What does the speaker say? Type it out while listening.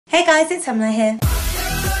Hey guys, it's Emily here.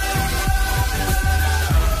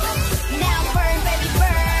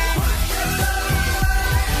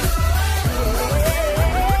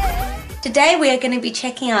 Today we are going to be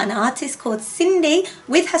checking out an artist called Xindy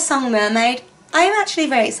with her song Mermaid. I am actually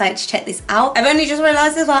very excited to check this out. I've only just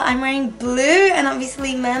realised as well I'm wearing blue, and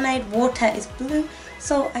obviously mermaid water is blue,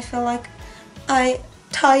 so I feel like I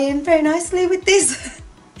tie in very nicely with this.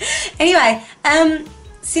 Anyway,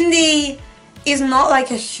 Xindy is not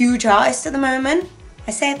like a huge artist at the moment.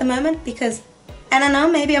 I say at the moment because I don't know,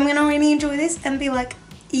 maybe I'm gonna really enjoy this and be like,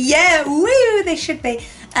 yeah, woo, they should be.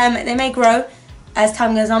 They may grow as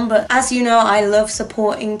time goes on, but as you know, I love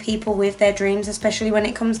supporting people with their dreams, especially when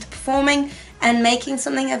it comes to performing and making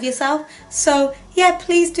something of yourself. So yeah,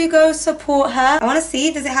 please do go support her. I want to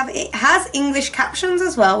see, does it has English captions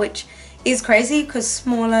as well, which is crazy because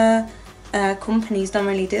smaller companies don't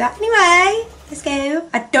really do that. Anyway, let's go.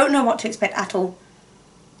 I don't know what to expect at all.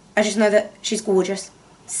 I just know that she's gorgeous.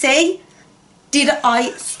 See? Did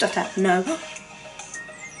I stutter? No.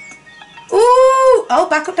 Ooh! Oh,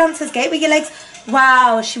 backup dancers, gate with your legs.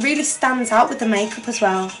 Wow, she really stands out with the makeup as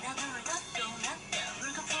well.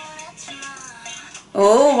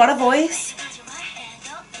 Oh, what a voice.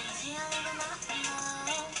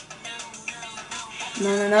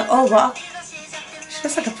 No. Oh, what? She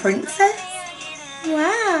looks like a princess.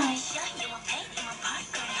 Wow.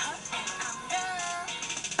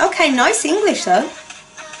 Okay, nice English though.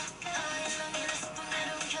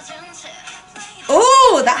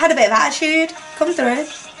 Oh, that had a bit of attitude. Come through.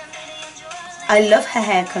 I love her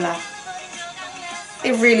hair colour.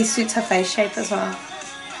 It really suits her face shape as well.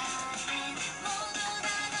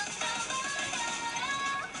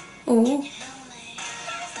 Oh.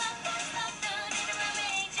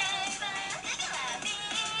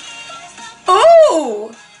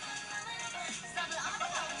 Oh!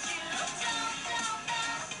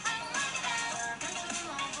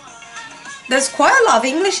 There's quite a lot of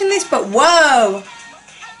English in this, but whoa!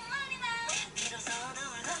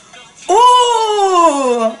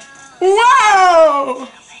 Oh! Wow!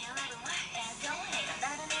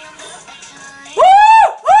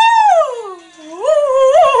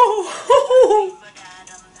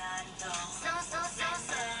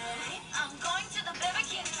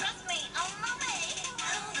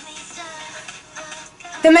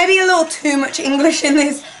 There may be a little too much English in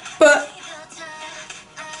this, but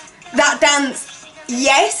that dance,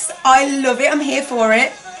 yes, I love it, I'm here for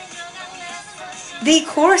it. The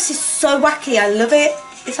chorus is so wacky, I love it.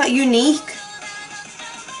 It's like unique.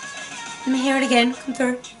 Let me hear it again, come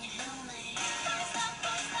through.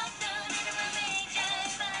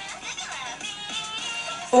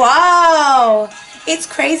 Wow! It's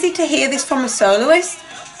crazy to hear this from a soloist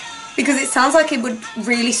because it sounds like it would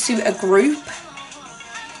really suit a group.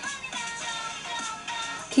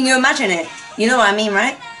 Can you imagine it? You know what I mean,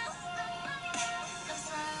 right?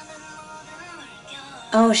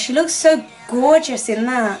 Oh, she looks so gorgeous in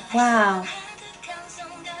that. Wow.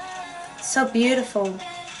 So beautiful.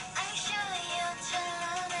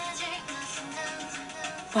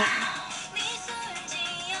 Wow.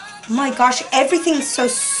 Oh my gosh, everything's so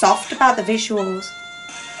soft about the visuals.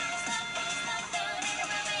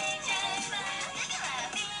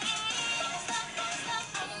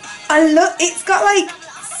 I love, it's got like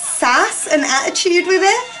sass and attitude with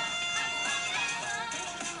it.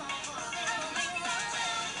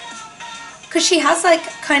 Because she has like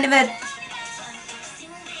kind of a...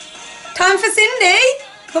 Time for Xindy!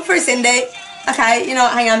 Come for Xindy. Okay, you know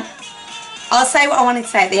what, hang on. I'll say what I wanted to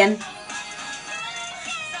say at the end.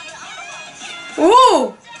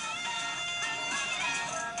 Ooh!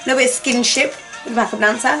 A little bit of skinship with the backup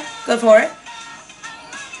dancer. Go for it.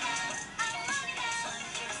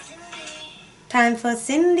 Time for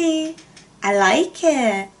Xindy. I like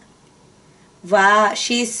it. Wow,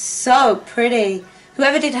 she's so pretty.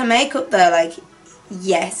 Whoever did her makeup though, like,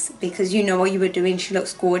 yes, because you know what you were doing, she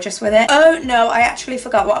looks gorgeous with it. Oh no, I actually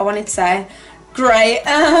forgot what I wanted to say. Great.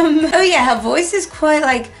 Oh yeah, her voice is quite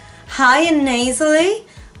like high and nasally.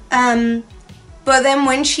 But then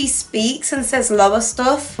when she speaks and says lower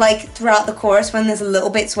stuff, like throughout the chorus, when there's little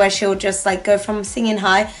bits where she'll just like go from singing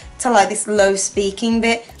high to like this low speaking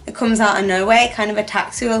bit that comes out of nowhere, it kind of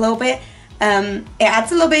attacks you a little bit. It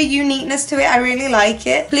adds a little bit of uniqueness to it. I really like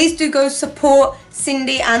it. Please do go support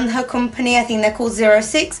Xindy and her company. I think they're called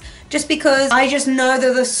 06, just because I just know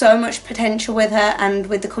that there's so much potential with her and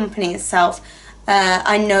with the company itself.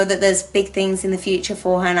 I know that there's big things in the future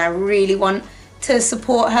for her, and I really want to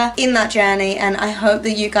support her in that journey, and I hope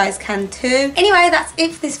that you guys can too. Anyway, that's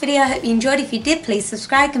it for this video. I hope you enjoyed. If you did, please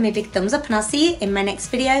subscribe, give me a big thumbs up, and I'll see you in my next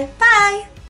video. Bye!